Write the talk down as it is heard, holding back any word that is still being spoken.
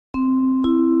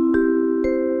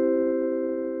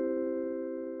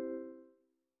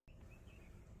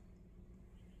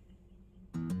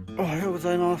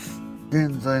ざいます。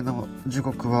現在の時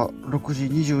刻は6時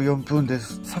24分で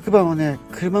す。昨晩はね、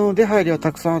車の出入りは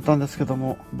たくさんあったんですけど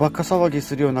も、バカ騒ぎ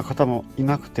するような方もい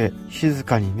なくて、静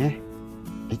かにね、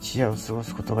一夜を過ご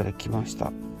すことができまし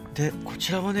た。で、こ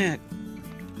ちらはね、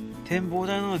展望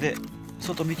台なので、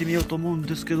外見てみようと思うん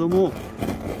ですけども、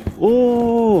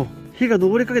おー、火が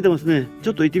昇りかけてますね。ち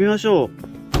ょっと行ってみましょ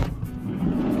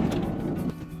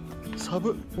う。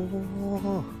寒っ。お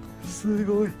ー、す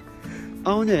ごい。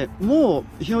も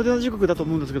う日の出の時刻だと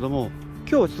思うんですけども、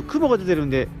今日はちょっと雲が出てるん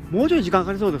で、もうちょい時間か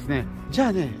かりそうですね。じゃ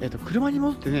あね、車に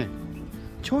戻ってね、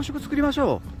朝食作りまし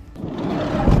ょう。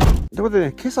ということで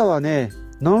ね、今朝はね、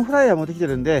ノンフライヤー持ってきて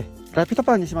るんで、ラピュタ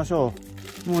パンにしましょ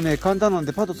う。もうね、簡単なん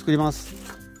でパッと作ります。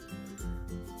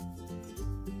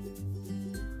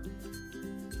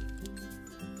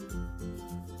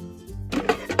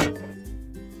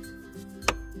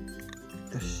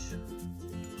よし。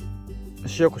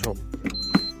塩コショウ。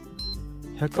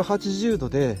180度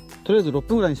でとりあえず6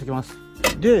分ぐらいにしておきます。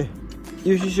で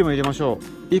UCC も入れましょ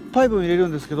う。1杯分入れる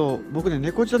んですけど、僕ね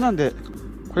猫舌なんで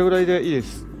これぐらいでいいで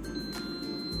す。よ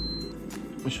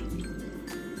いしょ。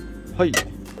はい、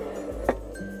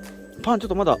パンちょっ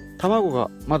とまだ卵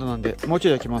がまだなんでもうちょ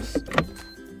い焼きます。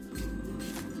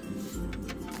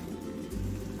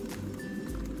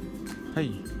は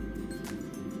い、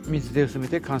水で薄め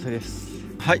て完成です。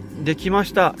はい、できま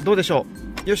した。どうでしょ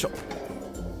う。よいしょ。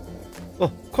お、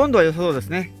今度は良さそうです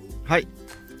ね。はい。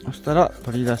そしたら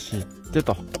取り出して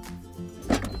と。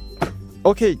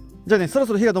OK。じゃあね、そろ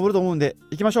そろ火が昇ると思うんで、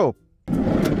行きましょう。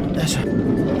よいしょ。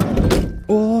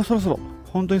おー、そろそろ。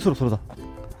本当にそろそろだ。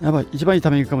やばい、一番いいタ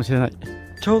イミングかもしれない。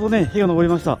ちょうどね、火が昇り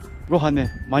ました。ご飯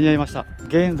ね、間に合いました。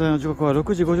現在の時刻は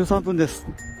6時53分です。と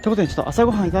いうことで、ちょっと朝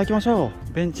ごはんいただきましょ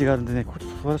う。ベンチがあるんでね、ここちょ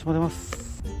っと座らせてもらいます。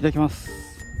いただきます。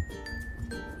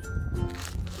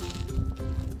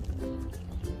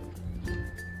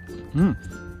うん、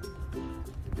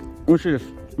美味しいです。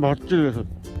バッチリです。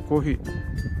コーヒー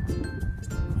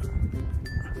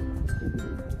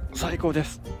最高で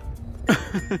す。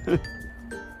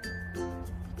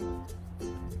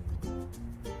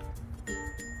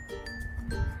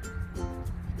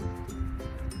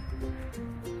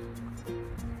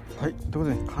はい、ということ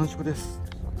で、完食です。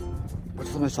ごち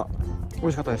そうさまでした。美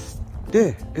味しかったです。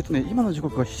で、今の時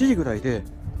刻が7時ぐらいで、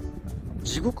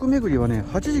地獄巡りはね、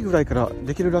8時ぐらいから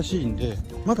できるらしいんで、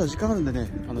まだ時間あるんでね、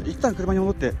一旦車に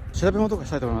戻って調べ物とかし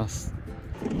たいと思います。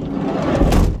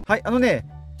はい、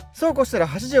そうこうしたら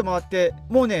8時を回って、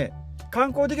もうね、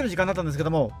観光できる時間だったんですけ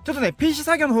ども、ちょっとね、PC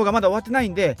作業の方がまだ終わってない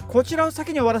んで、こちらを先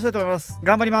に終わらせたいと思います。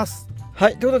頑張ります。は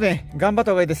い、ということで、頑張っ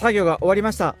たおかげで作業が終わり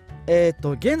ました。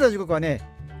現在時刻はね、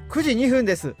9時2分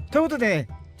です。ということでね、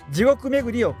地獄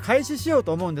巡りを開始しよう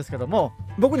と思うんですけども、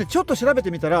僕ねちょっと調べ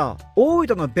てみたら、大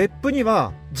分の別府に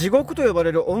は地獄と呼ば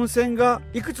れる温泉が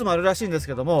いくつもあるらしいんです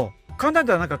けども、簡単に言っ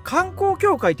たらなんか観光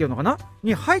協会っていうのかな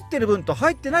に入ってる分と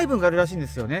入ってない分があるらしいんで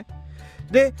すよね。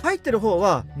で、入ってる方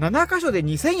は7カ所で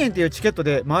2000円っていうチケット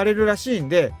で回れるらしいん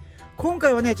で、今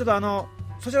回はねちょっと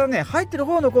そちらね入ってる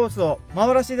方のコースを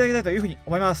回らせていただきたいというふうに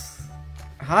思います。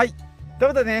はい、という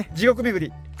ことでね、地獄巡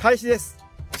り開始です。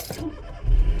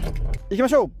行きま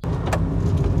しょう。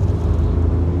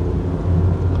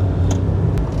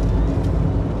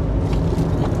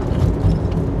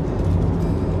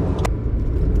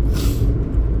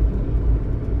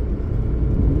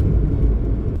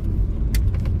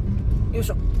よい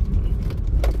しょ。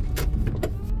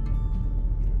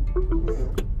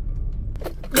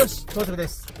よし、到着で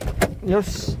す。よ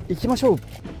し、行きましょう。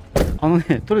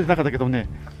取れてなかったけどね、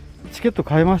チケット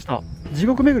買いました。地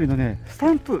獄巡りのね、ス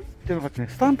タンプっていうのがあってね、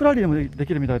スタンプラリーでもで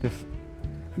きるみたいです。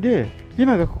で、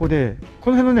今がここで、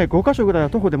この辺のね、5カ所ぐらいは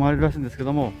徒歩で回れるらしいんですけ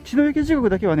ども、血の雪地獄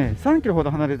だけはね、3キロほど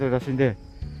離れてるらしいんで、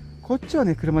こっちは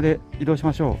ね、車で移動し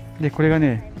ましょう。で、これが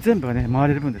ね、全部がね、回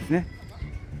れる分ですね。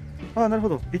ああ、なるほ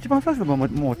ど。一番最初の分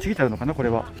もうちぎってあるのかな、これ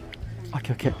は。オッ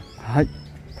ケーオッケー。はい。という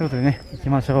ことでね、行き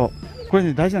ましょう。これ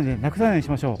ね、大事なんで、なくさないようにし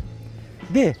ましょ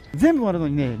う。で、全部回るの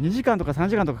にね、2時間とか3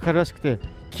時間とかかかるらしくて、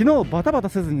昨日バタバタ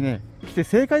せずにね、来て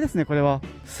正解ですね、これは。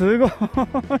すごい。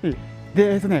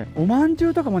で、おまんじゅ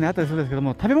うとかもね、あったりするんですけど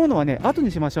も、食べ物はね、後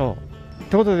にしましょう。っ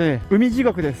てことで、ね、海地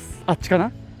獄です。あっちか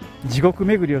な？地獄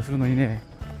巡りをするのにね、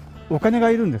お金が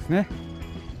いるんですね。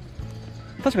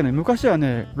確かね、昔は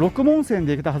ね、6文銭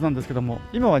で行けたはずなんですけども、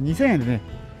今は2000円でね、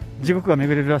地獄が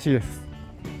巡れるらしいです。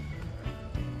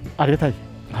ありがたい。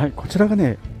はい、こちらが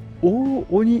ね、大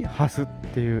鬼ハスっ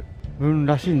ていう分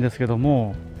らしいんですけど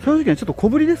も、正直ね、ちょっと小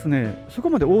ぶりですね。そこ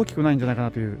まで大きくないんじゃないか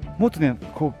なという、もっとね、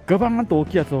こうガバーンと大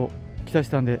きいやつを期待し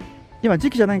たんで、今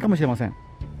時期じゃないかもしれません。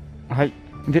はい。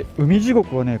で、海地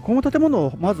獄はね、この建物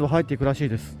をまずは入っていくらしい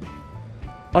です。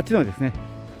あっちの方ですね。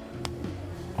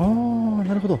ああ、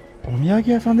なるほど。お土産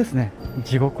屋さんですね。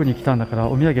地獄に来たんだから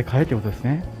お土産買えってことです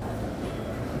ね。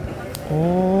お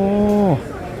お。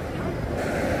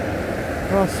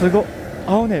わ、すごっ。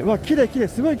青ね、わ、綺麗綺麗、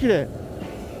すごい綺麗。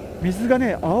水が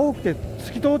ね、青くて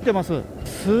透き通ってます。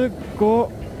すっ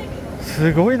ご、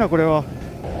すごいな、これは。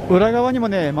裏側にも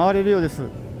ね、回れるようです。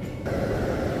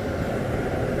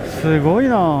すごい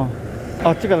な。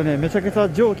あっちからね、めちゃくちゃ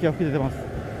蒸気が吹き出てます。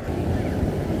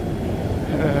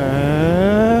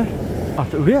あ、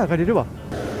上上がれるわ。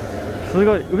す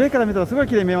ごい、上から見たらすごい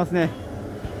綺麗に見えますね。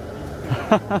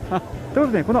という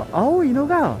ことで、この青いの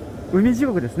が海地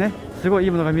獄ですね。すごいい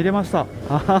いものが見れました。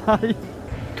はい。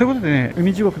ということでね、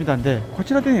海地獄見たんで、こ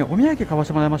ちらでね、お土産買わせ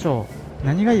てもらいましょう。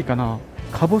何がいいかな。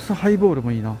かぼすハイボール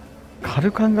もいいな。カ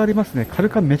ルカンがありますね。カル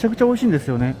カンめちゃくちゃ美味しいんです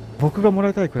よね。僕がもら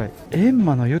いたいくらい。閻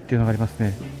魔の湯っていうのがあります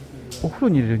ね。お風呂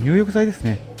に入れる入浴剤です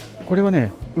ね。これは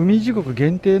ね、海地獄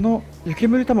限定の雪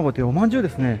むり卵というおまんじゅうで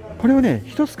すね。これをね、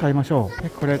一つ買いましょう。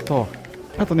これと、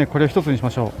あとね、これを一つにしま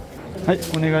しょう。はい、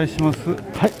お願いします。はい、とい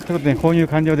うことで、購入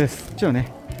完了です。一応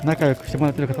ね、仲良くしても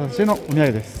らっている方たちへのお土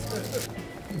産です。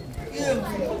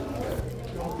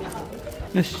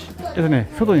よし、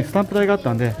外にスタンプ台があっ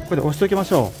たんで、これで押しておきま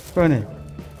しょう。これはね、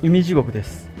海地獄で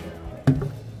す。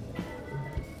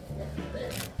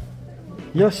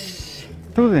よし。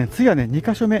ということでね、次はね、2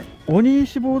箇所目、鬼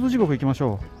石坊主地獄行きまし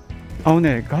ょう。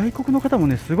外国の方も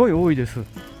ね、すごい多いです。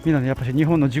みんなね、やっぱり日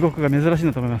本の地獄が珍しいん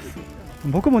だと思います。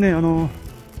僕もね、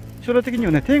将来的に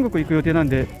はね、天国行く予定なん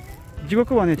で、地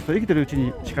獄はね、ちょっと生きてるうち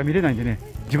にしか見れないんでね、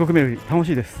地獄巡り楽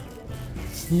しいです。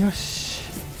よし。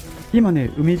今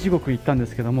ね、海地獄行ったんで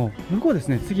すけども、向こうです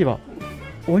ね、次は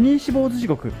鬼石坊主地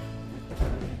獄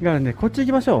があるんで、こっち行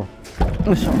きましょう。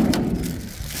よいしょ。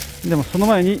でもその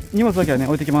前に荷物だけはね、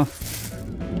置いてきます。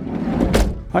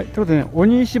はい、ということでね、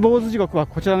鬼石坊主地獄は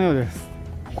こちらのようです。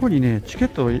ここにね、チケッ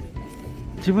トを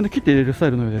自分で切って入れるスタ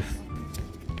イルのようです。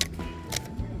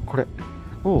これ。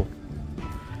おう。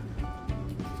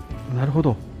なるほ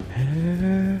ど。へ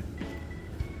え。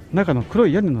中の黒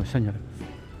い屋根の下にある。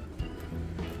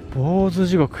坊主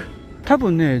地獄。多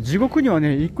分ね、地獄には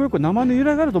ね、一個一個名前の由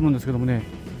来があると思うんですけどもね、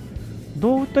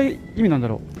どういった意味なんだ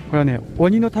ろう。これはね、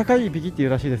鬼の高い響きっていう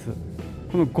らしいです。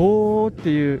このゴーって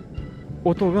いう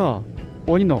音が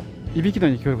鬼のいびきの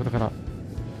ように聞こえることから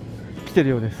来てる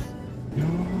ようです。よ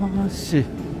ーし。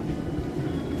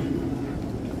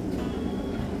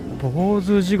坊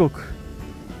主地獄。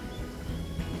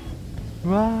う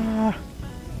わ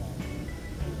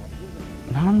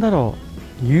ー。なんだろ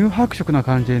う。乳白色な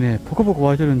感じでね、ポコポコ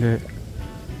湧いてるんで、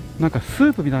なんかス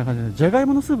ープみたいな感じで、じゃがい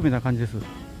ものスープみたいな感じです。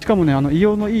しかもね、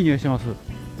硫黄のいい匂いしてます。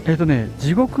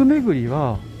地獄巡り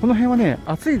は、この辺はね、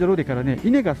暑い泥でからね、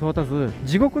稲が育たず、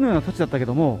地獄のような土地だったけ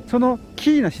ども、その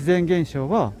奇異な自然現象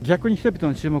は、逆に人々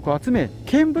の注目を集め、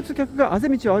見物客があぜ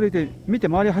道を歩いて見て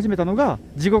回り始めたのが、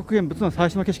地獄見物の最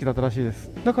初の景色だったらしいで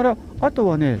す。だから、あと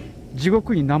はね、地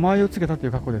獄に名前を付けたとい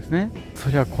う格好ですね。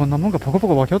そりゃこんなもんがポコポ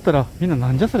コ湧きおったら、みんな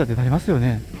なんじゃそりゃってなりますよ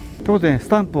ね。ということで、ね、ス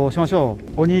タンプを押しましょ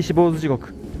う。鬼石坊主地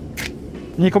獄。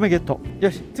2個目ゲット。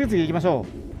よし、次々行きましょ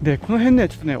う。で、この辺ね、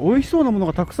ちょっとね、美味しそうなもの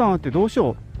がたくさんあってどうし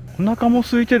よう。お腹も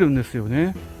空いてるんですよ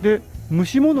ね。で、蒸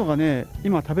し物がね、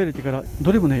今食べれてから、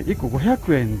どれもね、1個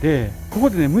500円で、ここ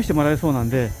でね、蒸してもらえそうなん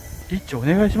で、一丁お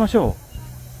願いしましょ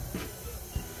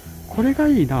う。これが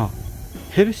いいな。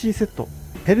ヘルシーセット。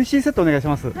ヘルシーセットお願いし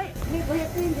ます。はい、500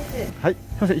円です。はい、す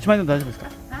みません、1万円で大丈夫ですか。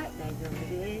はい、大丈夫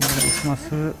です。お願いしま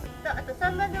す。あと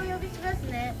3番でお呼びします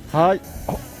ね。はい。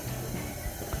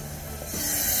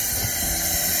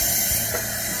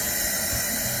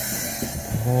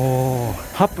おー、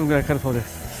8分ぐらいかかるそうで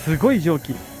す。すごい蒸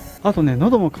気。あとね、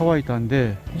喉も渇いたん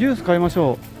で、ジュース買いまし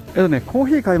ょう。コー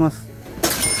ヒー買います。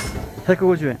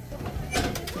150円。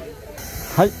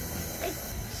はい。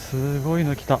すごい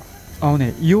の来た。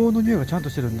硫黄の匂いがちゃんと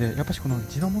してるんで、やっぱしこの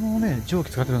地のもののね、蒸気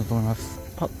使ってるんだと思います。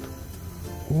パッと。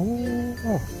お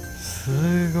ー、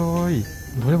すごい。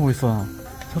どれも美味しそうだな。ち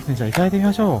ょっとね、じゃあいただいてみ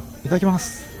ましょう。いただきま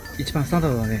す。一番スタンダ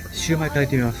ードなね、シューマイいただい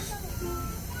てみます。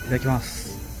いただきます。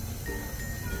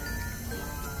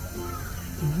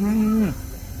う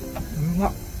ま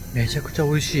っ。めちゃくちゃ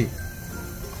美味しい。い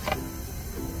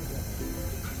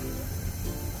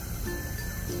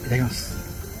ただきます。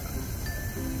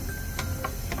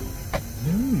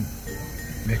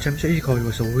めちゃめちゃいい香り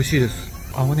がして美味しいです。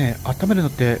温めるの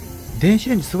って電子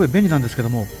レンジすごい便利なんですけど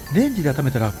も、レンジで温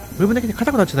めたら部分的に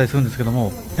硬くなっちゃったりするんですけど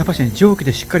も、やっぱしね、蒸気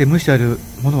でしっかり蒸してある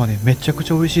ものはね、めちゃく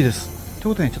ちゃ美味しいです。と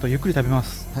いうことでね、ちょっとゆっくり食べま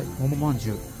す。はい、桃まんじ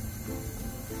ゅう。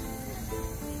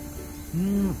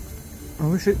美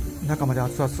味しい。中まで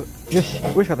熱々。よし、美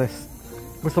味しかったです。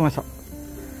ごちそうさまで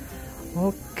した。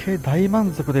オッ OK、大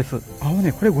満足です。こ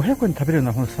れ500円で食べれるの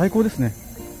はほんと最高ですね。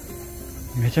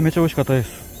めちゃめちゃ美味しかったで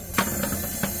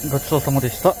す。ごちそうさまで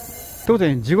した。ということ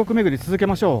で、地獄巡り続け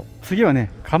ましょう。次は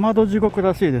ね、かまど地獄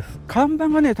らしいです。看板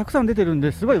がね、たくさん出てるん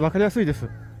で、すごい分かりやすいです。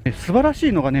素晴らし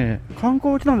いのがね、観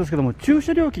光地なんですけども、駐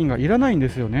車料金がいらないんで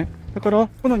すよね。だから、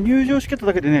この入場チケット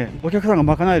だけでね、お客さん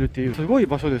が賄えるっていう、すごい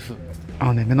場所です。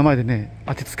目の前でね、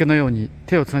当てつけのように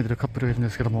手をつないでるカップルがいるんで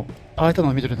すけども、ああいったの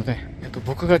を見てるので、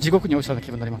僕が地獄に落ちたような気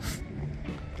分になります。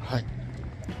はい。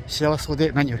幸せそう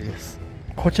で何よりです。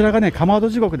こちらがね、かまど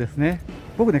地獄ですね。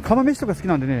僕ね、釜飯とか好き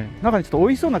なんでね、中にちょっと美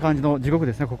味しそうな感じの地獄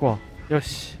ですね、ここは。よ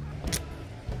し。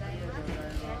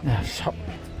よいしょ。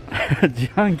自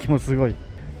販機もすごい。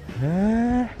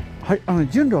はい、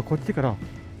順路はこっちから、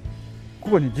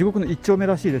ここね、地獄の1丁目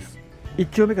らしいです。1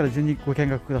丁目から順にご見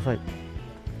学ください。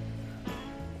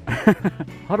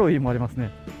ハロウィンもありますね。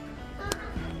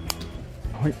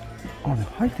はい、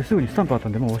入ってすぐにスタンプあった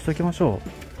んで、もう押しておきましょ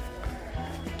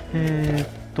う。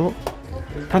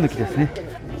タヌキですね。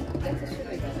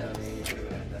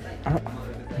あら、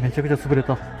めちゃくちゃ潰れ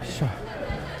た。よいしょ。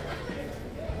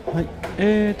はい、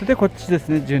で、こっちです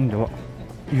ね、順路は。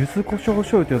柚子胡椒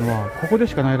醤油というのはここで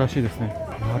しかないらしいですね。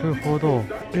なるほど。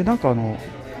なんか鬼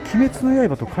滅の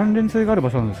刃と関連性がある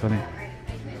場所なんですかね。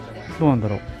どうなんだ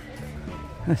ろ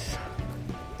う。よし。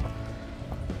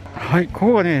はい、こ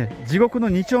こがね、地獄の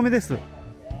2丁目です。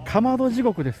かまど地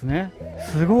獄ですね。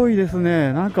すごいです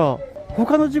ね。なんか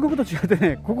他の地獄と違って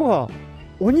ね、ここは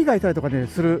鬼がいたりとかね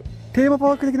するテーマ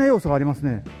パーク的な要素があります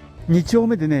ね。2丁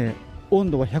目でね、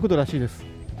温度は100度らしいです。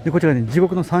で、こちらね、地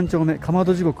獄の3丁目、かま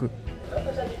ど地獄。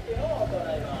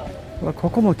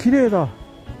ここも綺麗だ。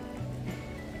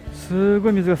すご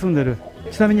い水が澄んでる。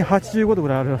ちなみに85度ぐ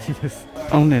らいあるらしいです。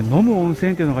飲む温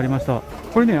泉っていうのがありました。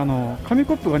これね、紙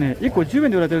コップがね、1個10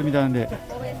円で売られてるみたいなんで、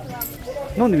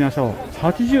飲んでみましょう。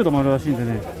80度もあるらしいんで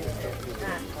ね。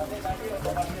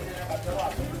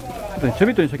ちょ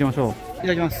びっとにしておきましょう。いた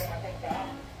だきます。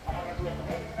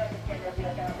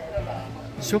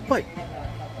しょっぱい。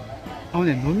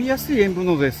飲みやすい塩分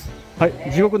濃度です。はい、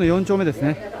地獄の4丁目です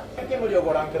ね。煙を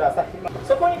ご覧ください。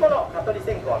そこにこの蚊取り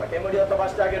線香の煙を飛ば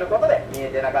してあげることで見え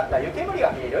てなかった湯煙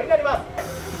が見えるようになりま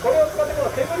す。これを使ってこ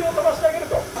の煙を飛ばしてあげる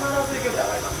と必ず湯煙が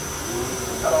上がります。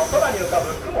空に浮か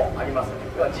ぶ雲あります。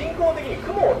要は人工的に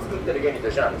雲を作ってる原理と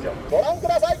一緒なんですよ。ご覧く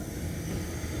ださい。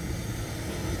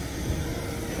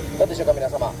どうでしょうか皆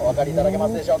様、お分かりいただけま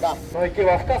すでしょうか。この池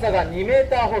は深さが2メー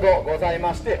ターほどござい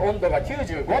まして、温度が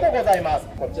95度ございます。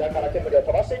こちらから煙を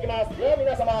飛ばしていきます。では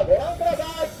皆様ご覧くださ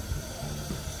い。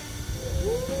こ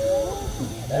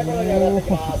のように上がって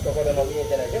きます。ここでも見え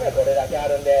てない煙はこれだけあ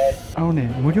るんです。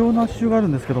無料の足湯がある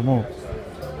んですけども、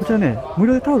こちらね、無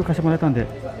料でタオル貸してもらえたんで、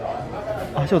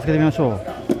足をつけてみましょう。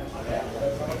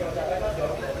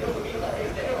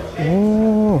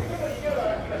おー、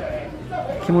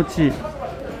気持ちいい。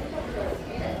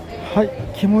はい、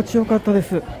気持ちよかったで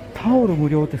す。タオル無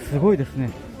料ってすごいですね。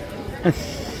よし。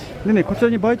でね、こちら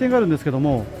に売店があるんですけど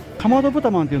も、かまど豚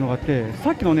まんっていうのがあって、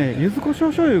さっきのね、柚子胡椒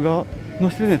醤油が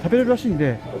のせてね、食べれるらしいん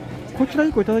で、こちら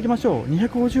1個いただきましょう。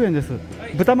250円です。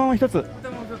豚まんは1つ。豚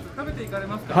まん1つ食べていかれ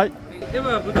ますか。はい。で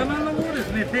は豚まんの方で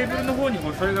すね、テーブルの方に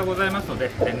もそれがございますので、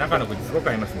中の具にすごく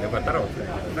合いますので、よかったらお使いく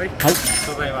ださい。はい。ありが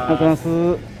とうございます。ありがとうございま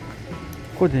す。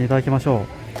これでいただきましょ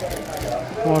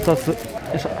う。お渡す。よ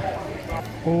いしょ。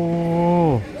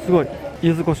おー、すごい。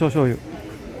柚子胡椒醤油。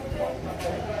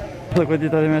これでい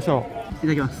ただきましょう。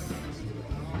いただきます。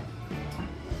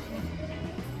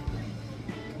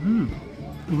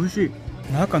美味しい。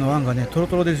中のあんがね、とろ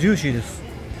とろでジューシーです。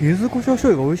柚子胡椒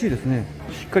醤油が美味しいですね。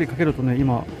しっかりかけるとね、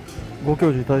今ご教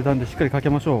授いただいたんでしっかりかけ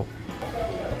ましょ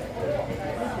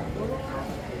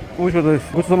う。美味しかったで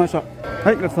す。ごちそうさまでした。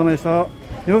はい、ごちそうさまでした。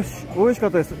よし、美味しか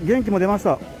ったです。元気も出まし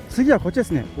た。次はこっちで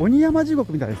すね。鬼山地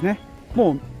獄みたいですね。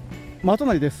もう真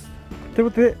隣です。という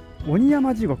ことで、鬼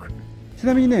山地獄。ち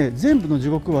なみにね、全部の地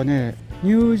獄はね、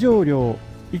入場料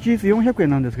一律400円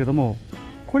なんですけども、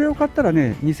これを買ったら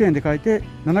ね、2000円で買えて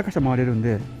7カ所回れるん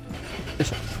で、よい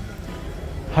しょ、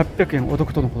800円お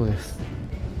得とのことです。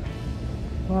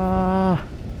わ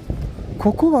ー、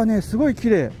ここはね、すごい綺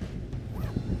麗。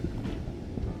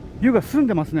湯が澄ん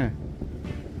でますね。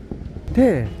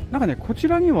で、なんかね、こち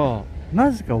らには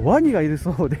なぜかワニがいる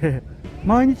そうで、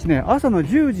毎日ね、朝の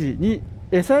10時に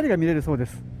餌やりが見れるそうで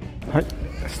す。はい、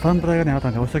スタンプ台がね、あった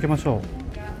んで押しておきましょ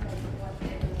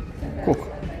う。こう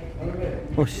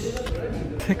か。よし。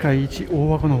世界一大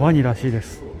箱のワニらしいで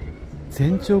す。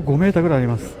全長5メーターぐらいあり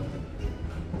ます。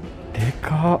で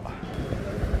かっ。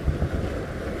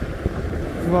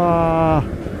うわ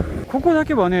ー、ここだ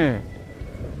けはね、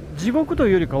地獄とい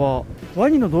うよりかはワ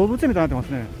ニの動物園みたいになって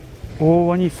ますね。大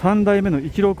ワニ3代目の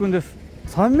一郎くんです。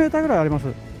3メーターぐらいあります。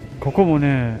ここも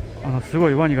ね、すご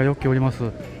いワニがよくおりま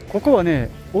す。ここはね、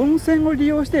温泉を利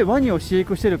用してワニを飼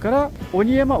育してるから、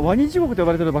鬼山ワニ地獄と呼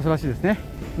ばれている場所らしいですね。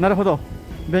なるほど、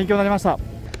勉強になりました。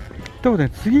ということで、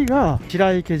次が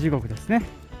白池地獄ですね。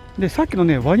で、さっきの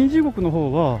ね、ワニ地獄の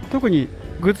方は特に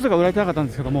グッズとか売られてなかったん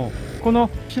ですけども、この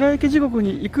白池地獄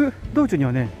に行く道中に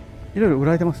はね、いろいろ売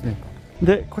られてますね。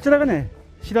で、こちらがね、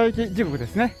白池地獄で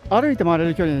すね。歩いて回れ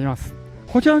る距離になります。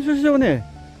こちらの駐車場はね、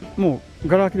もう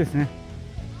ガラ空きですね。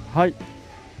はい。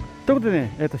ということで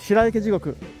ね、白池地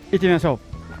獄行ってみましょ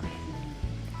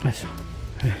う。よいしょ。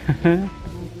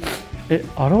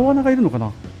アロワナがいるのかな。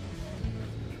へ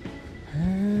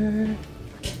え。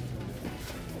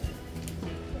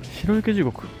白池地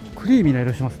獄、クリーミーな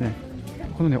色しますね。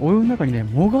このね、お湯の中にね、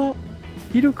藻が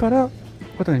いるから、こう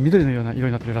やってね、緑のような色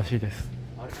になってるらしいです。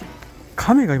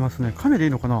亀がいますね。亀でいい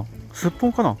のかな、すっぽ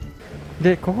んかな。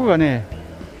で、ここがね、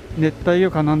熱帯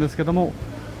魚館なんですけども、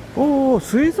おお、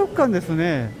水族館です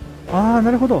ね。ああ、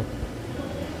なるほど。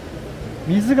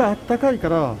水があったかいか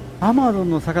らアマゾン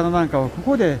の魚なんかをこ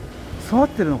こで育っ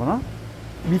てるのかな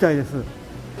みたいです。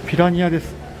ピラニアで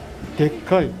す。でっ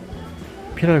かい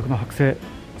ピラルクの剥製、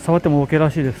触っても OK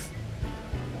らしいです。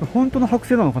本当の剥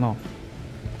製なのかな。へ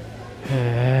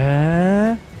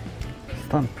え、ス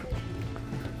タンプ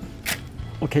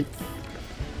OK。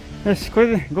 よし、これ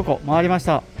で、ね、5個回りまし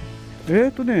た。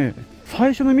最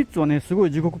初の3つはね、すご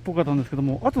い地獄っぽかったんですけど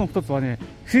も、あとの2つはね、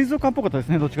水族館っぽかったです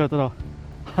ね、どっちかというと。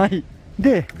はい。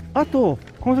で、あと、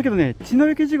この先のね、血の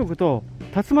池地獄と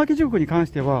竜巻地獄に関し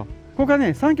ては、ここからね、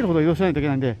3キロほど移動しないといけ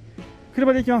ないんで、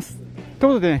車で行きます。とい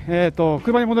うことで、ね、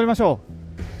車に戻りましょ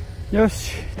う。よ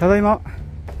し、ただいま。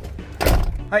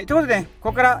はい、ということでね、こ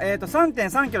こから、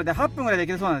3.3 キロで8分ぐらいで行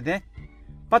けるそうなのでね、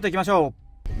パッと行きましょ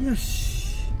う。よし。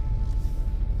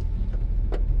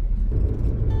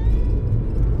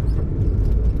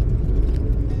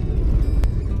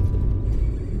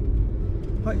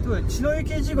はい、ということで、血の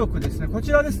池地獄ですね。こ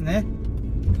ちらですね。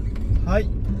はい。よ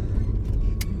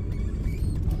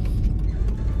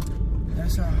い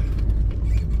しょ。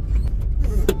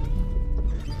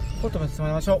コットンに包ま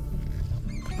れましょ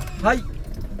う。はい。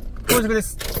到着で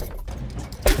す。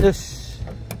よし。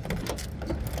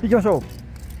行きましょう。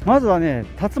まずはね、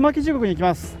竜巻地獄に行き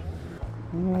ます。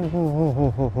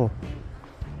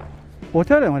お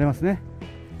手洗いもありますね。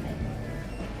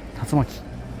竜巻。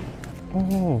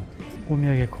お土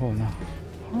産コーナー。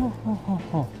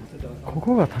こ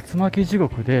こが竜巻地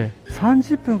獄で、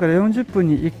30分から40分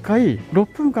に1回、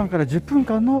6分間から10分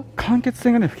間の間欠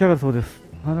泉がね、吹き上がるそうです。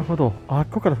なるほど。あっ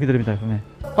こから吹き出るみたいですね。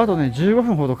あとね、15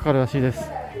分ほどかかるらしいです。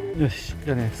よし。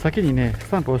じゃあね、先にね、ス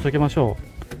タンプを押しておきましょ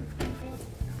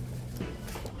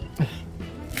う。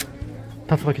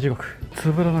竜巻地獄。つ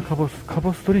ぶらなカボス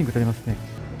ドリンクとありますね。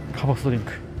カボスドリン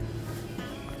ク。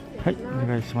はい、お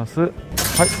願いします。はい、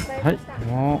はい、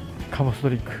もう。カボスド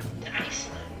リンク。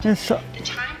よいしょ。い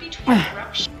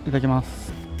ただきま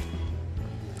す。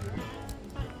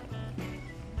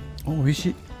お、美味し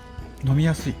い。飲み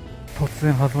やすい。突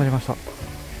然始まりました。よ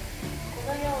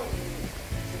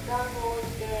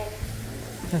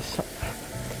いしょ。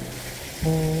お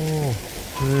お、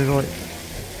すごい。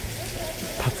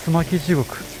竜巻地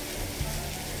獄。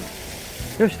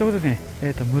よし、ということでね、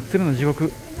6つ目の地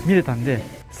獄見れたんで、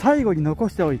最後に残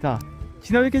しておいた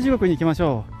血の池地獄に行きまし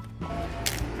ょう。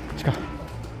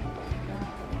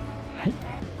はい、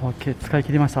OK、使い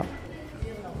切りました。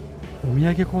お土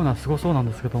産コーナーすごそうなん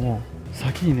ですけども、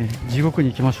先にね、地獄に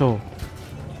行きましょ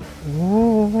う。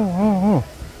おー、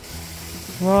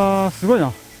わー、すごい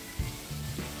な。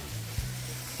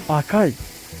赤い、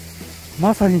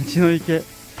まさに血の池。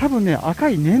多分ね、赤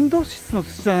い粘土質の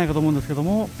土じゃないかと思うんですけど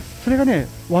も、それがね、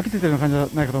湧き出てるような感じじゃ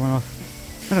ないかと思いま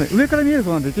す。だからね、上から見える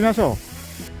そうなんで行ってみましょう。よ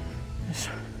いし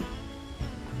ょ。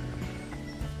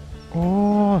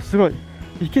おー、すごい。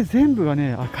池全部が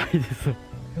ね、赤いです。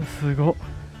すごい。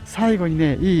最後に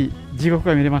ね、いい地獄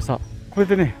が見れました。これ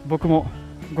でね、僕も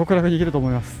極楽に行けると思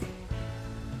います。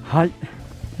はい。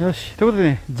よし。ということで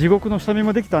ね、地獄の下見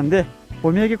もできたんで、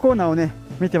お土産コーナーをね、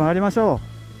見てまいりましょ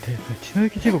う。で、血の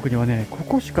池地獄にはね、こ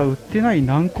こしか売ってない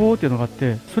軟膏っていうのがあっ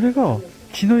て、それが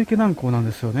血の池軟膏なん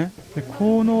ですよね。で、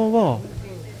効能は、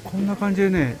こんな感じで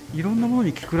ね、いろんなもの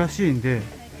に効くらしいんで、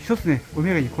一つね、お土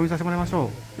産に購入させてもらいましょ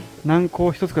う。軟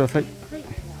膏一つください。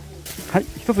はい、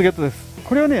一つゲットです。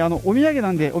これはね、お土産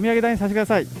なんで、お土産代にさせてくだ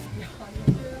さい。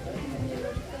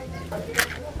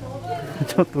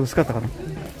ちょっと薄かったかな。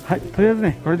はい、とりあえず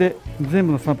ね、これで全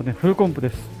部のスタンプね、フルコンプで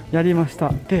す。やりまし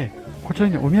た。で、こちら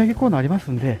にね、お土産コーナーありま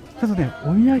すんで、ちょっとね、お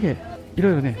土産、い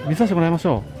ろいろね、見させてもらいまし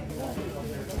ょ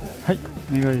う。はい、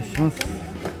お願いします。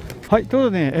はい、というこ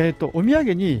とでね、お土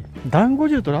産に団子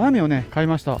汁とラーメンをね、買い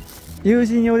ました。友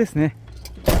人用ですね。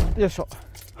よいしょ。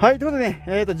はい、ということで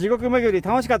ね、地獄巡り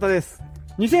楽しかったです。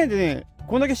2000円でね、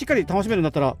こんだけしっかり楽しめるんだ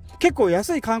ったら、結構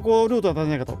安い観光ルートだったん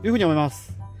じゃないかというふうに思いま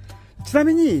す。ちな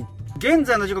みに、現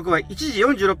在の時刻は1時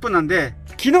46分なんで、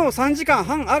昨日3時間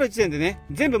半ある時点でね、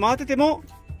全部回ってても、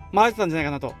回れてたんじゃない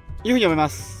かなというふうに思いま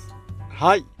す。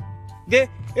はい。で、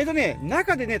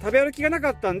中でね、食べ歩きがな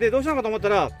かったんで、どうしたのかと思った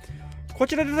ら、こ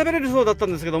ちらで食べれるそうだった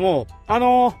んですけども、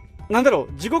なんだろ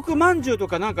う、地獄まんじゅうと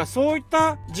かなんかそういっ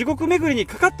た地獄巡りに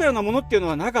かかったようなものっていうの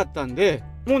はなかったんで、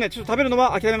もうね、ちょっと食べるの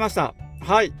は諦めました。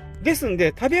はい。ですん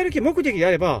で、食べ歩き目的であ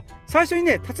れば、最初に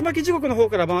ね、竜巻地獄の方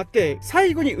から回って、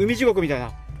最後に海地獄みたい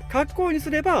な格好に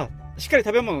すれば、しっかり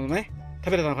食べ物をね、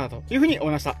食べれたのかなというふうに思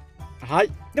いました。は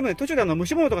い。でもね、途中で蒸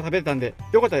し物とか食べれたんで、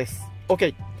よかったです。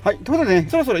OK。はい。ということでね、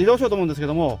そろそろ移動しようと思うんですけ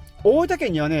ども、大分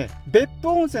県にはね、別府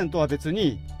温泉とは別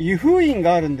に、湯布院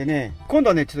があるんでね、今度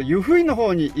はね、ちょっと湯布院の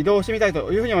方に移動してみたい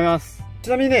というふうに思います。ち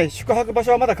なみにね、宿泊場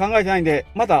所はまだ考えてないんで、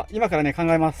また今からね、考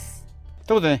えます。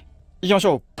ということでね、行きまし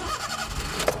ょ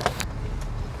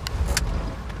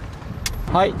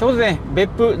う。はい。ということでね、別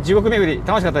府地獄巡り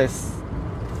楽しかったです。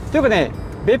というかね、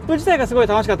別府自体がすごい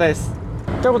楽しかったです。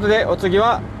ということで、お次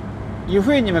は、湯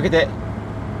布院に向けて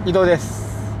移動で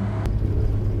す。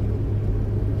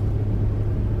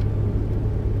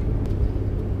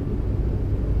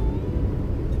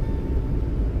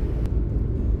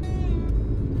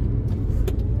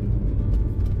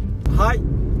はい、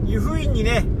湯布院に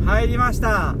ね、入りまし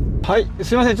た。はい、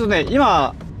すいません、ちょっとね、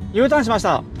今、U ターンしまし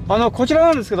た。こちら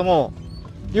なんですけども、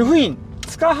湯布院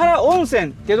塚原温泉っ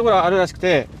ていうところがあるらしく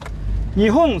て、日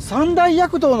本三大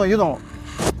薬湯の湯の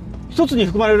一つに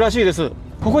含まれるらしいです。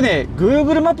ここね、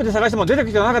Google マップで探しても出て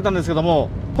きてなかったんですけども、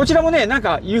こちらもね、なん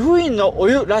か湯布院のお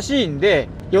湯らしいんで、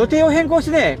予定を変更し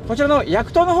てね、こちらの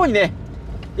薬湯の方にね、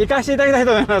行かせていただきたい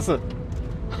と思います。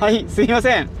はい、すいま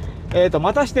せん。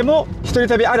またしても一人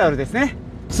旅あるあるですね。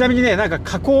ちなみにね、なんか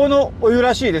河口のお湯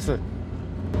らしいです。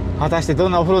果たしてど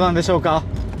んなお風呂なんでしょうか。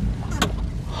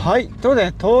はい、ということで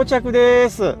ね、到着で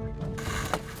す。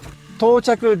到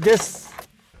着です。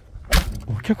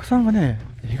お客さんがね、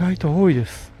意外と多いで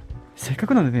す。せっか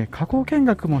くなんでね、河口見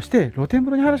学もして露天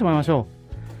風呂に入らせてもらいましょ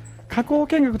う。河口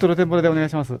見学と露天風呂でお願い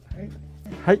します。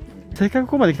はい、せっかく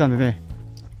ここまで来たんでね、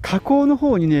河口の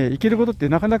方にね、行けることって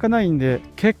なかなかないんで、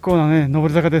結構なね、上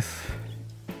り坂です。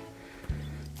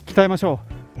鍛えましょ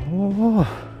う。おお、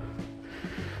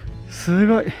す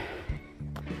ごい。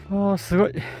ああ、すご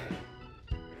い。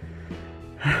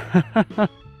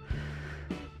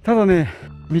ただね、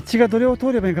道がどれを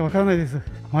通ればいいかわからないです。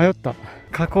迷った。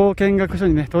河口見学所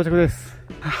にね、到着です。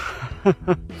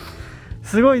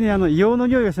すごいね、硫黄の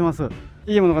匂いがしてます。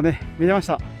いいものがね、見れまし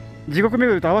た。地獄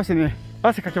巡りと合わせてね、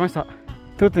汗かきました。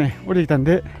ということでね、降りてきたん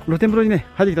で、露天風呂にね、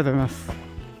入ってきたと思います。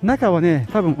中はね、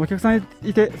多分お客さん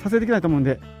いて撮影できないと思うん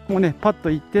で、もうね、パッと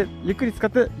行って、ゆっくり使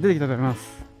って出てきたと思いま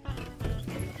す。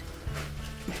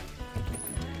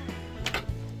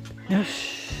よ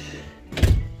し。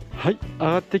はい、上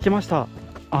がってきました。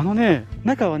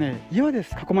中はね、岩で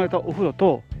囲まれたお風呂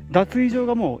と、脱衣場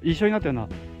がもう一緒になったような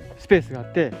スペースがあ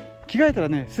って、着替えたら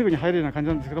ね、すぐに入れるような感じ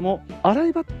なんですけども、洗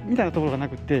い場みたいなところがな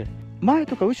くって、前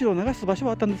とか後ろを流す場所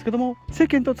はあったんですけども、世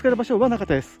間と使える場所はなかっ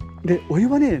たです。で、お湯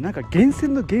はね、なんか源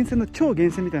泉の超源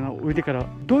泉みたいなお湯でから、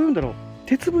どういうんだろう、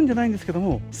鉄分じゃないんですけど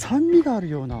も、酸味がある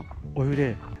ようなお湯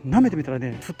で、舐めてみたら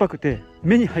ね、酸っぱくて、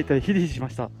目に入ったりヒリヒリしま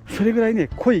した。それぐらいね、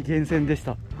濃い源泉でし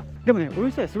た。でもね、お湯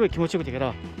自体すごい気持ちよくてか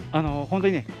ら、本当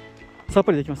にね、さっ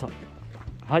ぱりできました。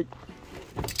はい。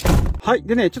はい。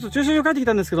でね、ちょっと駐車場帰ってき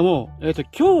たんですけども、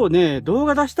今日ね、動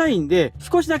画出したいんで、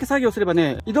少しだけ作業すれば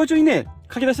ね、移動中にね、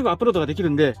書き出してアップロードができ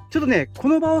るんで、ちょっとね、こ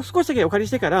の場を少しだけお借り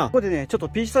してから、ここでね、ちょっと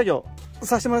PC 作業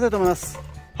させてもらいたいと思います。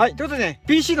はい。ということでね、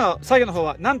PC の作業の方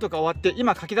はなんとか終わって、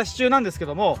今書き出し中なんですけ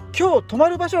ども、今日泊ま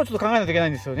る場所をちょっと考えないといけない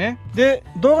んですよね。で、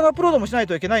動画のアップロードもしない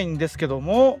といけないんですけど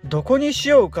も、どこにし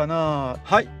ようかな。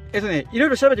はい。いろい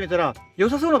ろ調べてみたら、良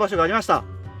さそうな場所がありました。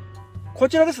こ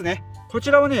ちらですね。こち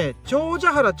らはね、長者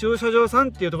原駐車場さん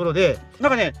っていうところで、な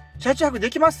んかね、車中泊で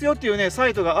きますよっていうね、サ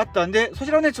イトがあったんで、そ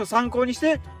ちらをね、ちょっと参考にし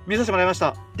て見させてもらいまし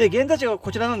た。で、現在地が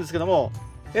こちらなんですけども、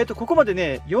ここまで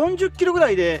ね、40キロぐら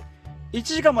いで1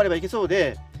時間もあれば行けそう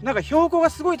で、なんか標高が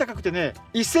すごい高くてね、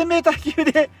1000メーター級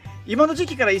で、今の時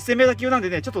期から1000メーター級なんで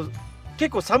ね、ちょっと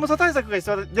結構寒さ対策が必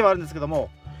要ではあるんですけども、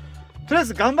とりあえ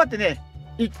ず頑張ってね、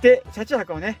行って、車中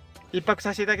泊をね、一泊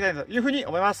させていただきたいというふうに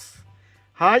思います。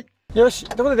はい。よし。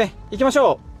ということでね、行きまし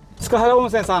ょう。塚原温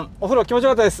泉さん、お風呂気持ちよ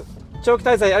かったです。長期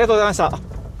滞在ありがとうございました。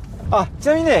あ、ち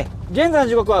なみにね、現在の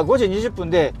時刻は5時20分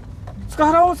で、塚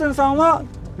原温泉さんは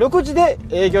6時で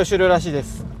営業終了らしいで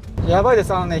す。やばいで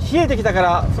す。冷えてきたか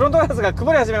らフロントガラスが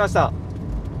曇り始めました。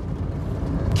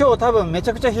今日多分めち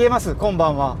ゃくちゃ冷えます。今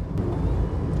晩は。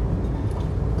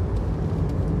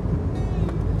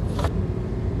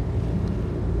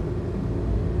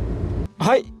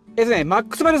はい、マッ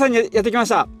クスバリューさんにやってきまし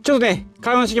た。ちょっとね、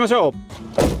買い物していきましょ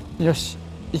う。よし、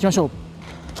行きましょう。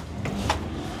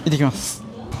行ってきます。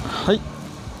はい、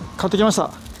買ってきまし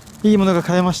た。いいものが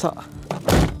買えました。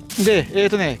で、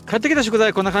買ってきた食材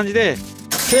はこんな感じで、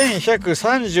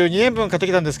1132円分買って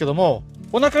きたんですけども、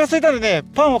お腹が空いたんでね、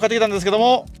パンを買ってきたんですけど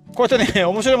も、こうやってね、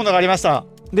面白いものがありました。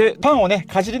で、パンをね、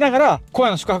かじりながら、今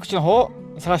夜の宿泊地の方を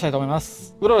探したいと思いま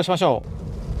す。うろうろしましょう。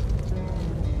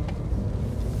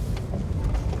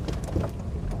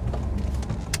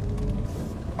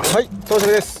はい、到着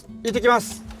です。行ってきま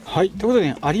す。はい、ということで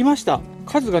ね、ありました。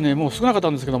数がね、もう少なかった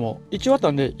んですけども、一応あっ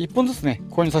たんで、1本ずつね、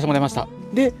購入させてもらいました。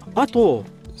で、あと、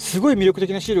すごい魅力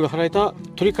的なシールが貼られた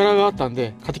鶏からがあったん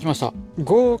で、買ってきました。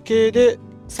合計で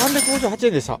358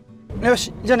円でした。よ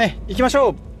し、じゃあね、行きまし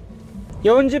ょう。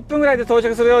40分ぐらいで到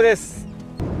着するようです。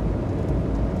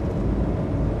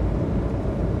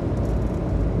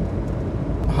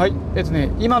はい、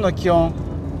今の気温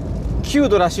9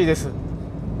度らしいです。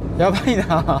やばい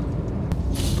な。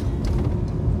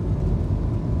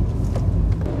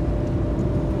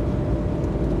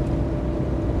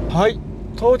はい、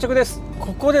到着です。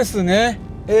ここですね。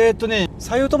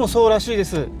左右ともそうらしいで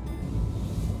す。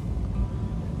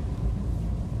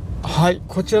はい、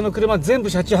こちらの車全部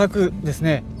車中泊です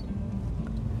ね。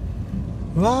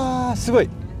うわー、すごい。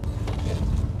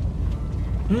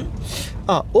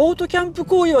オートキャンプ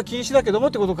行為は禁止だけども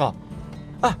ってことか。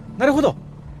あ、なるほど。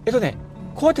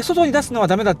こうやって外に出すのは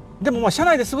ダメだ。でもまあ車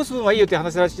内で過ごす分はいいよっていう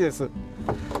話らしいです。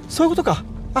そういうことか。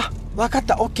あ、わかっ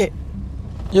た。オッケ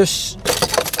ー。よし。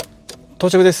到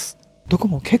着です。どこ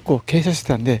も結構傾斜して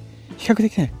たんで、比較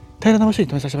的ね、平らな場所に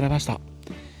止めさせてもらいました。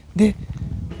で、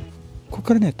ここ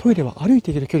からね、トイレは歩い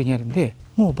ていける距離にあるんで、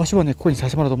もう場所はね、ここにさ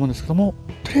せてもらうと思うんですけども、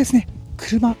とりあえずね、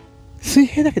車、水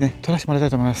平だけね、撮らせてもらいたい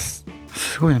と思います。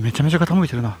すごいね、めちゃめちゃ傾い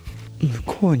てるな。向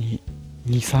こうに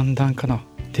2、3段かな。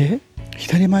で、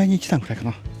左前に1段くらいか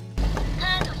な。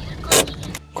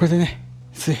これでね、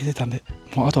水平出たんで、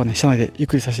もうあとはね、車内でゆっ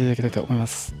くりさせていただきたいと思いま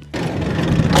す。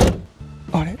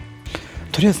あれ？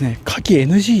とりあえずね、火気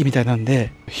NG みたいなん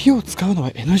で、火を使うの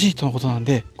は NG とのことなん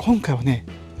で、今回はね、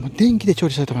もう電気で調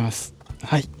理したいと思います。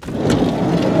はい。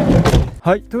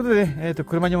はい。ということでね、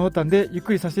車に戻ったんで、ゆっ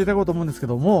くりさせていただこうと思うんですけ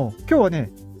ども、今日はね、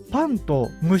パンと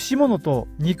蒸し物と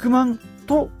肉まん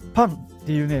とパンっ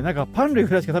ていうね、なんかパン類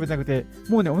ぐらいしか食べてなくて、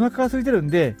もうね、お腹が空いてるん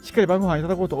で、しっかり晩ご飯いた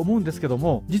だこうと思うんですけど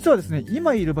も、実はですね、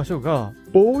今いる場所が、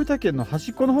大分県の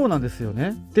端っこの方なんですよ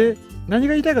ね。で、何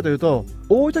が言いたいかというと、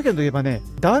大分県といえばね、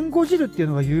団子汁っていう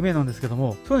のが有名なんですけど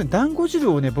も、そのね、団子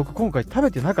汁をね、僕今回食べ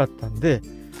てなかったんで、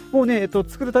もうね、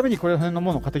作るためにこれら辺の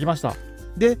ものを買ってきました。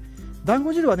で、団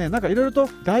子汁はね、なんかいろいろと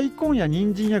大根や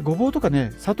人参やごぼうとか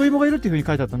ね、里芋がいるっていう風に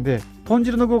書いてあったんで、豚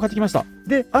汁の具を買ってきました。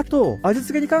で、あと、味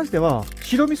付けに関しては、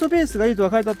白味噌ベースがいいとは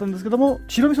書いてあったんですけども、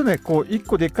白味噌ね、こう、1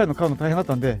個でっかいの買うの大変だっ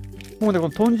たんで、もうね、こ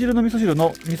の豚汁の味噌汁の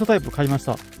味噌タイプ買いまし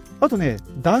た。あとね、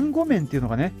団子麺っていうの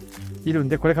がね、いるん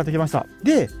で、これ買ってきました。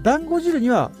で、団子汁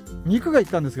には、肉がいっ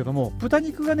たんですけども、豚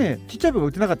肉がね、ちっちゃい分が売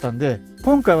ってなかったんで、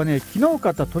今回はね、昨日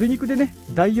買った鶏肉でね、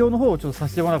代用の方をちょっとさ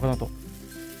せてもらおうかなと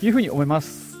いうふうに思いま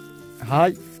す。は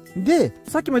い。で、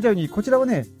さっきも言ったように、こちらは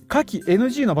ね、火気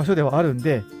NG の場所ではあるん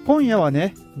で、今夜は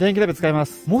ね、電気鍋使いま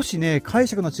す。もしね、解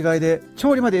釈の違いで、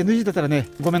調理まで NG だったらね、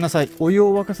ごめんなさい。お湯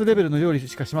を沸かすレベルの料理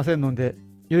しかしませんので、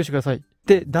許してください。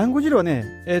で、団子汁はね、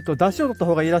出汁を取った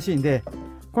方がいいらしいんで、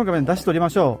今回はね、出汁取りま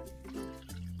しょ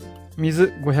う。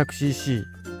水 500cc。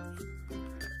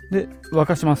で、沸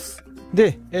かします。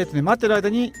で、待ってる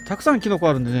間に、たくさんキノコ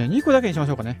あるんでね、2個だけにしまし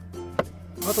ょうかね。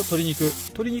あと鶏肉。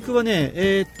鶏肉は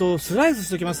ね、スライスし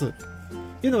ておきます。っ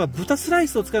ていうのが豚スライ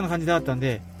スを使うような感じであったん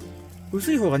で、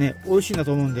薄い方がね、美味しいんだ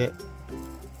と思うんで、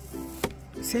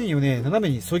繊維をね、斜め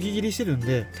にそぎ切りしてるん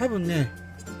で、多分ね、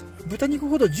豚肉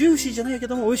ほどジューシーじゃないけ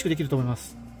ども美味しくできると思いま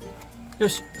す。よ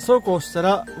し、そうこうした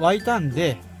ら沸いたん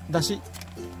で、だし。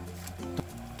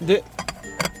で、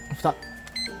蓋。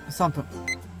3分。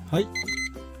はい。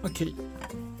OK。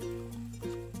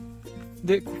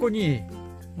で、ここに、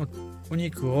お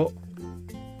肉を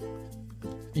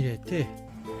入れて、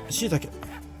椎茸。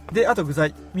で、あと具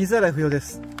材。水洗い不要で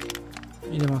す。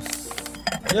入れます。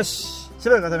よし。し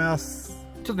ばらく固めます。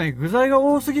ちょっとね、具材が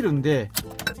多すぎるんで、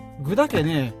具だけ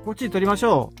ね、こっちに取りまし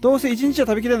ょう。どうせ1日は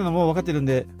食べきれるのも分かってるん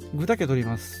で、具だけ取り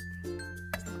ます。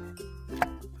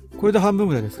これで半分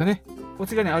ぐらいですかね。お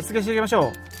次はね、味付けしていきまし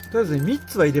ょう。とりあえずね、3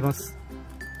つは入れます。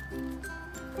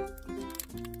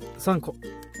3個。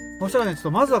そしたらね、ちょっ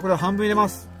とまずはこれを半分入れま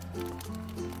す。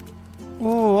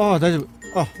おー、大丈夫。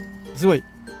あ、すごい。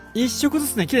一色ず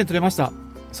つね、綺麗に取れました。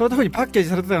そういった風にパッケージ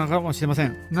されてたのかもしれませ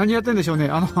ん。何やってんでしょうね。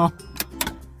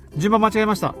順番間違え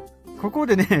ました。ここ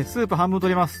でね、スープ半分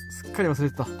取ります。すっかり忘れ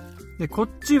てた。で、こっ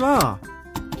ちは、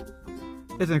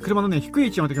車のね、低い位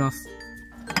置に置いてきます。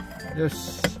よ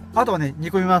し。あとはね、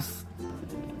煮込みます。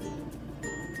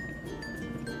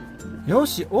よ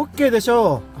し、OK でし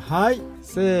ょう。はい。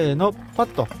せーの、パッ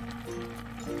と。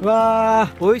うわ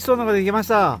ー、美味しそうなのができまし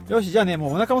た。よし、じゃあね、も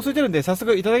うお腹も空いてるんで、早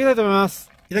速いただきたいと思いま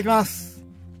す。いただきます。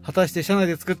果たして車内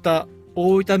で作った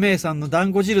大分名産の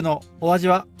団子汁のお味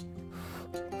は？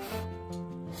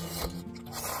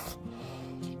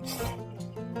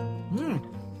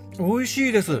美味し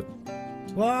いです。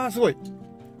わー、すごい。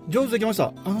上手できまし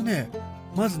た。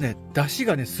まずね、出汁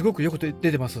がね、すごくよく出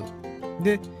てます。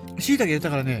で、椎茸入れた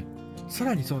からね、さ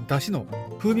らにその出汁の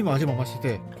風味も味も増し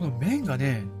てて、この麺が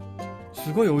ね、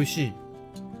すごい美味しい。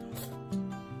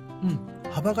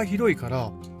幅が広いか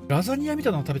ら、ラザニアみた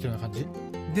いなのを食べてるような感じ。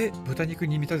で、豚肉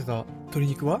に見立てた鶏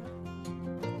肉は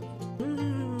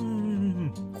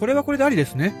これはこれでありで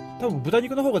すね。多分豚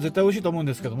肉の方が絶対美味しいと思うん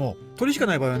ですけども、鶏しか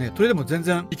ない場合はね、鶏でも全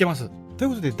然いけます。という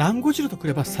ことで、団子汁とく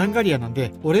ればサンガリアなん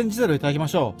で、オレンジ皿をいただきま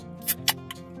しょう。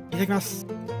いただきます。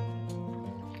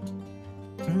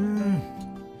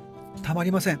たま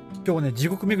りません。今日ね、地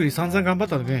獄巡り散々頑張っ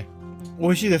たのでね、美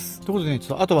味しいです。ということでね、ち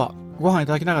ょっとあとはご飯い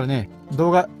ただきながらね、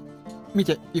動画見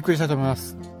てゆっくりしたいと思いま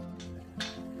す。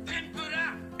天ぷ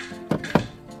ら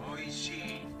美味しい。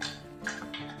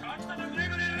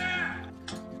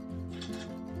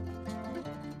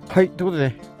はい、ということで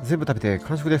ね、全部食べて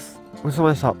完食です。ごちそうさ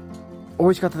までした。美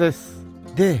味しかったです。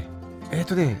で、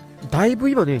だいぶ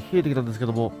今ね、冷えてきたんですけ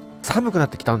ども、寒くなっ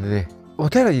てきたんでね、お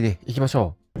手洗いにね、行きまし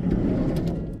ょう。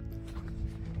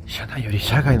車内より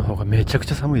車外の方がめちゃく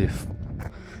ちゃ寒いです。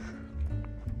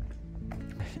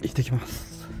行ってきま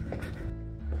す。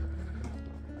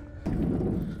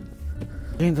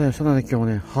現在の車内の気温は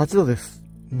ね、8度です。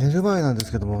寝る前なんで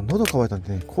すけども、喉乾いたんで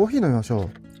ね、コーヒー飲みましょう。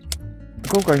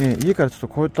今回ね、家からちょっと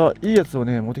こういったいいやつを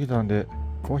ね、持ってきたんで、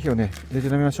コーヒーをね、入れ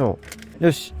て飲みましょう。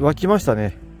よし、沸きました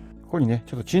ね。ここにね、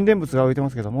ちょっと沈殿物が浮いてま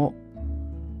すけども、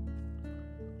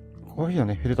コーヒーは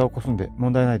ね、フィルターをこすんで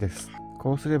問題ないです。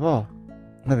こうすれば、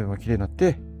鍋も綺麗になっ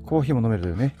て、コーヒーも飲めると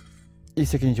いうね、一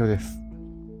石二鳥です。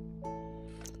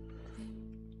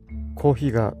コーヒ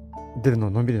ーが出るのを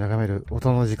のんびり眺める大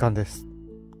人の時間です。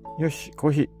よし、コ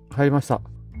ーヒー入りました。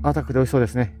アタックで美味しそうで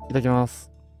すね。いただきま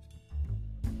す。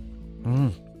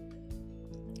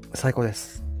最高で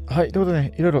す。はい、ということで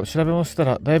ね、いろいろ調べ物してた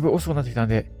らだいぶ遅くなってきたん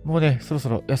で、もうね、そろそ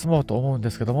ろ休もうと思うんで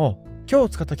すけども、今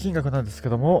日使った金額なんですけ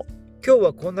ども、今日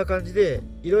はこんな感じで、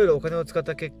いろいろお金を使っ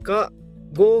た結果、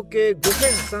合計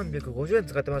5350円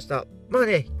使ってました。まあ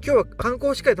ね、今日は観光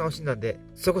をしっかり楽しんだんで、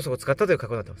そこそこ使ったという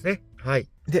格好になってますね。はい。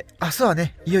で、明日は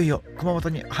ね、いよいよ熊本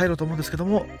に入ろうと思うんですけど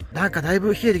も、なんかだい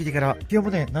ぶ冷えてきてから、気温も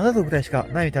ね、7度ぐらいしか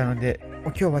ないみたいなんで、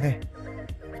今日はね、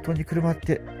布団にくるまっ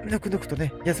て、ぬくぬくと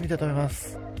ね、休みたいと思いま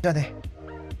す。じゃあね、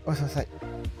おやすみなさい。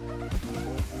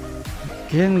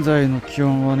現在の気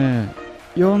温はね、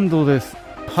4度です。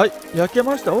はい、焼け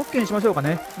ました。OK にしましょうか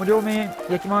ね。もう両面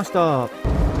焼きました。